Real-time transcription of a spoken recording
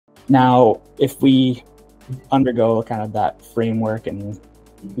Now, if we undergo kind of that framework and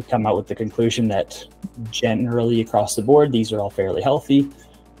we come out with the conclusion that generally across the board, these are all fairly healthy,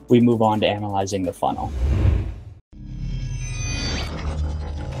 we move on to analyzing the funnel.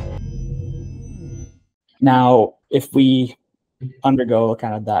 Now, if we undergo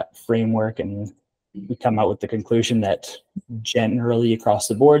kind of that framework and we come out with the conclusion that generally across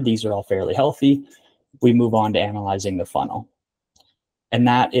the board, these are all fairly healthy, we move on to analyzing the funnel. And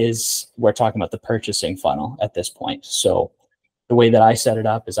that is, we're talking about the purchasing funnel at this point. So the way that I set it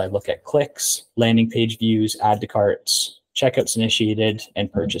up is I look at clicks, landing page views, add to carts, checkouts initiated, and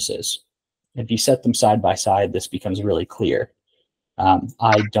purchases. If you set them side by side, this becomes really clear.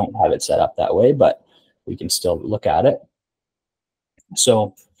 I don't have it set up that way, but we can still look at it.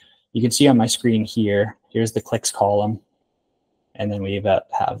 So you can see on my screen here, here's the clicks column. And then we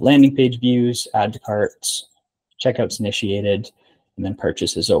have landing page views, add to carts, checkouts initiated, and then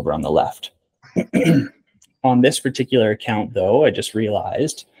purchases over on the left. On this particular account, though, I just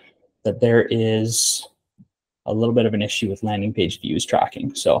realized that there is a little bit of an issue with landing page views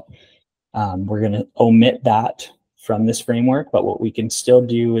tracking. So we're going to omit that from this framework, but what we can still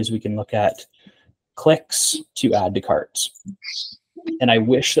do is we can look at clicks to add to carts. And I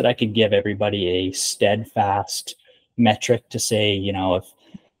wish that I could give everybody a steadfast metric to say, you know, if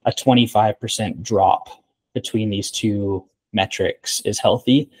a 25% drop between these two metrics is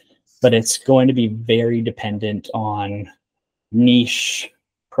healthy, but it's going to be very dependent on niche,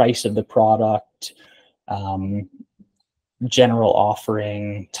 price of the product, general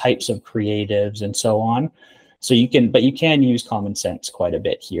offering, types of creatives, and so on. So you can use common sense quite a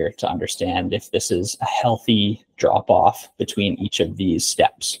bit here to understand if this is a healthy drop off between each of these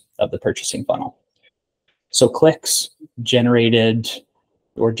steps of the purchasing funnel. So clicks generated,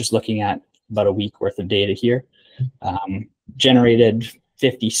 we're just looking at about a week worth of data here, generated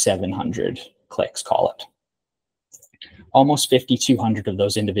 5,700 clicks, call it. Almost 5,200 of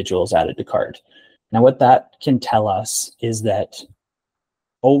those individuals added to cart. Now, what that can tell us is that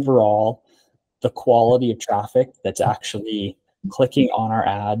overall, the quality of traffic that's actually clicking on our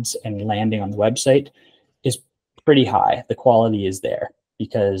ads and landing on the website is pretty high. The quality is there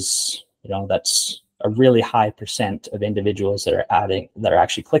because, you know, that's a really high percent of individuals that are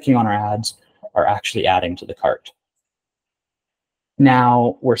actually clicking on our ads are actually adding to the cart.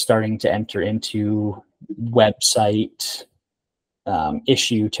 Now we're starting to enter into website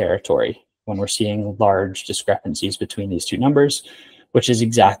issue territory when we're seeing large discrepancies between these two numbers, which is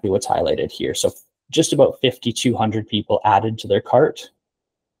exactly what's highlighted here. So just about 5,200 people added to their cart,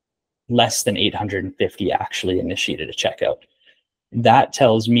 less than 850 actually initiated a checkout. That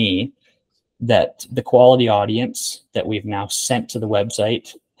tells me that the quality audience that we've now sent to the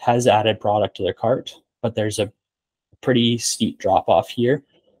website has added product to their cart, but there's a pretty steep drop off here,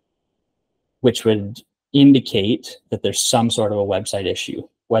 which would indicate that there's some sort of a website issue,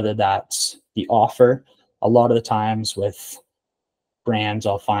 whether that's the offer. A lot of the times with brands,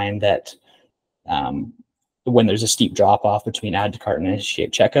 I'll find that when there's a steep drop off between add to cart and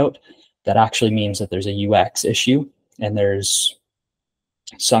initiate checkout, that actually means that there's a UX issue and there's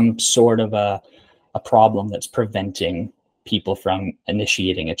some sort of a problem that's preventing people from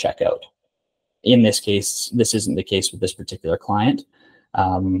initiating a checkout. In this case, this isn't the case with this particular client.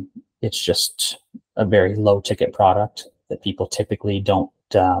 It's just a very low ticket product that people typically don't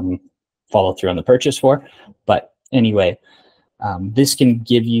follow through on the purchase for. But anyway, this can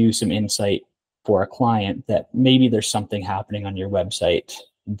give you some insight for a client that maybe there's something happening on your website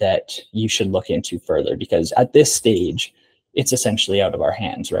that you should look into further, because at this stage, it's essentially out of our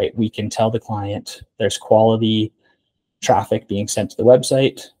hands, right? We can tell the client there's quality traffic being sent to the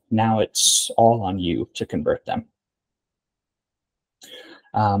website. Now it's all on you to convert them.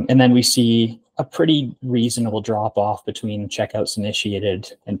 And then we see a pretty reasonable drop off between checkouts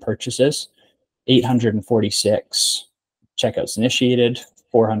initiated and purchases. 846 checkouts initiated,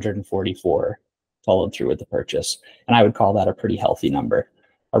 444 followed through with the purchase. And I would call that a pretty healthy number.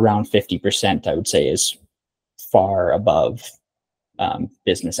 Around 50%, I would say, is far above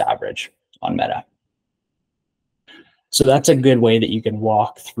business average on Meta. So that's a good way that you can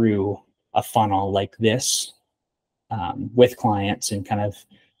walk through a funnel like this with clients and kind of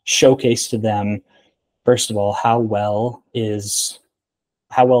showcase to them, first of all, how well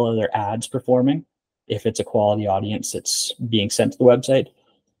are their ads performing if it's a quality audience that's being sent to the website,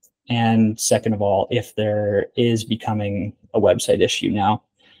 and second of all, if there is becoming a website issue. Now,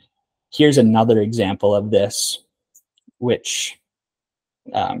 here's another example of this, which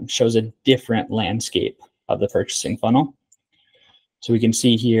shows a different landscape of the purchasing funnel. So we can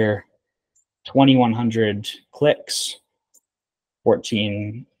see here 2,100 clicks,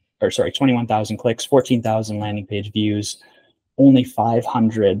 21,000 clicks, 14,000 landing page views, only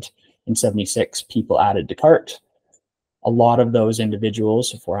 576 people added to cart. A lot of those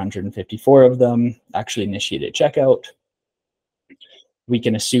individuals, 454 of them, actually initiated checkout. We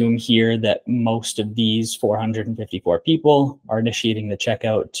can assume here that most of these 454 people are initiating the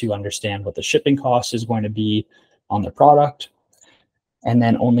checkout to understand what the shipping cost is going to be on their product. And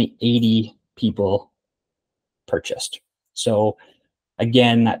then only 80 people purchased. So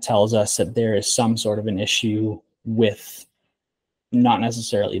again, that tells us that there is some sort of an issue with not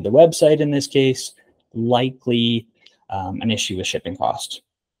necessarily the website in this case, likely an issue with shipping cost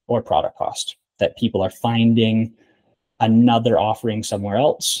or product cost, that people are finding another offering somewhere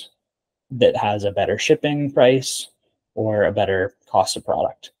else that has a better shipping price or a better cost of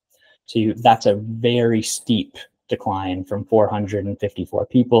product. So that's a very steep decline from 454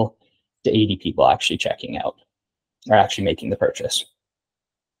 people to 80 people actually checking out or actually making the purchase.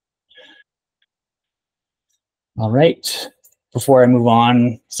 All right. Before I move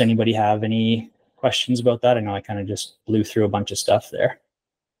on, does anybody have any questions about that? I know I kind of just blew through a bunch of stuff there.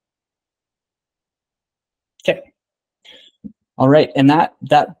 Okay. All right. And that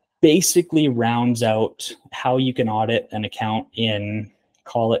basically rounds out how you can audit an account in,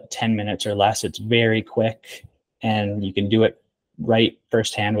 call it 10 minutes or less. It's very quick and you can do it right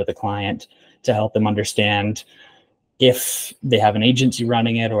firsthand with a client to help them understand if they have an agency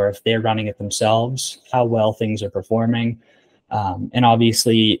running it or if they're running it themselves, how well things are performing. And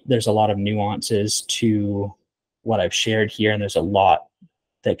obviously there's a lot of nuances to what I've shared here, and there's a lot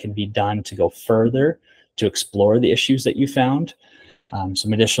that can be done to go further to explore the issues that you found.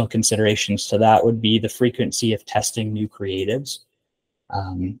 Some additional considerations to that would be the frequency of testing new creatives.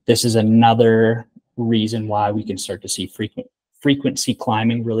 This is another reason why we can start to see frequency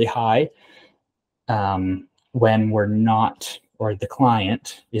climbing really high when we're not, or the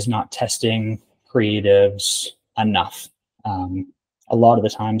client is not testing creatives enough. A lot of the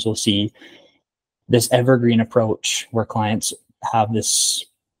times we'll see this evergreen approach where clients have this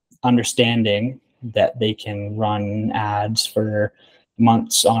understanding that they can run ads for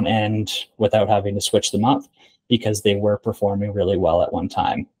months on end without having to switch them up because they were performing really well at one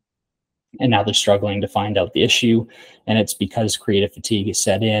time. And now they're struggling to find out the issue. And it's because creative fatigue is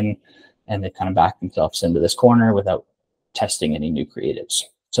set in and they kind of back themselves into this corner without testing any new creatives.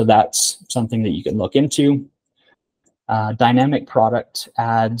 So that's something that you can look into. Dynamic product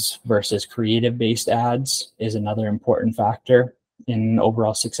ads versus creative-based ads is another important factor in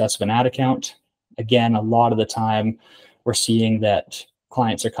overall success of an ad account. Again, a lot of the time we're seeing that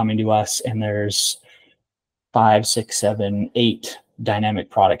clients are coming to us and there's 5, 6, 7, 8 dynamic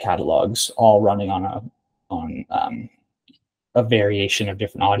product catalogs all running on a variation of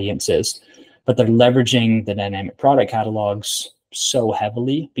different audiences, but they're leveraging the dynamic product catalogs so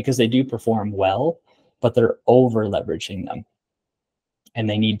heavily because they do perform well, but they're over leveraging them and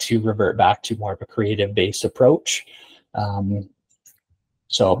they need to revert back to more of a creative based approach.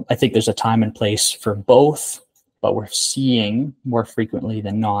 So I think there's a time and place for both, but we're seeing more frequently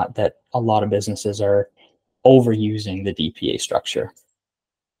than not that a lot of businesses are overusing the DPA structure.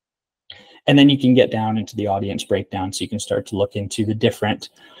 And then you can get down into the audience breakdown, so you can start to look into the different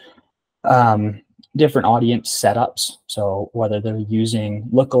audience setups. So whether they're using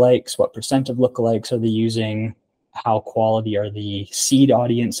lookalikes, what percent of lookalikes are they using, how quality are the seed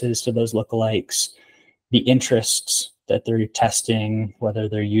audiences to those lookalikes, the interests that they're testing, whether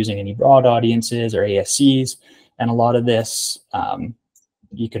they're using any broad audiences or ASCs. And a lot of this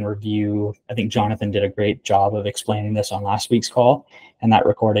you can review. I think Jonathan did a great job of explaining this on last week's call, and that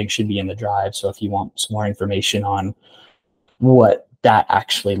recording should be in the drive. So if you want some more information on what that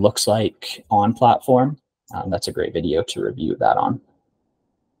actually looks like on platform, that's a great video to review that on.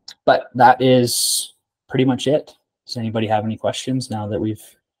 But that is pretty much it. Does anybody have any questions now that we've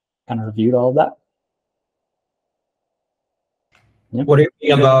kind of reviewed all of that? Yep. What do you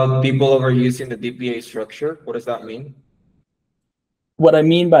mean about people overusing the DPA structure? What does that mean? What I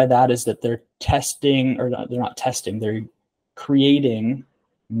mean by that is that they're testing, or they're not testing, they're creating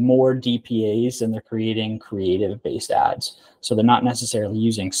more DPAs and they're creating creative-based ads. So they're not necessarily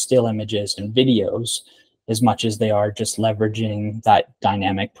using still images and videos as much as they are just leveraging that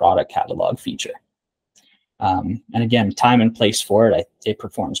dynamic product catalog feature. And again, time and place for it, it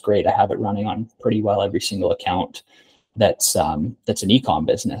performs great. I have it running on pretty well every single account that's an e-com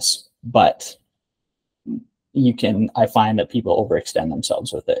business, but I find that people overextend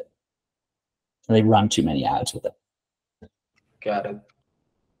themselves with it. They run too many ads with it. Got it.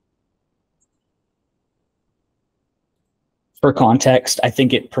 For context, I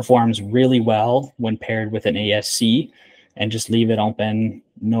think it performs really well when paired with an ASC and just leave it open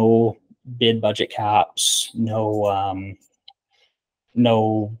no bid budget caps, no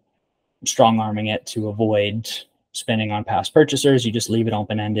strong arming it to avoid spending on past purchasers. You just leave it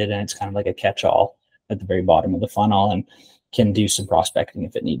open-ended, and it's kind of like a catch-all at the very bottom of the funnel, and can do some prospecting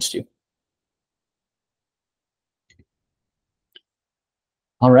if it needs to.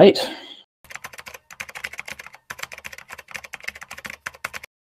 All right.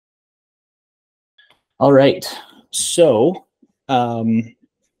 All right. So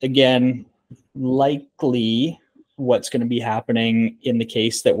again, likely what's going to be happening in the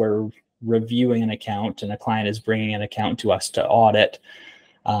case that we're reviewing an account and a client is bringing an account to us to audit,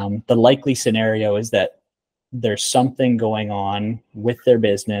 the likely scenario is that there's something going on with their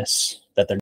business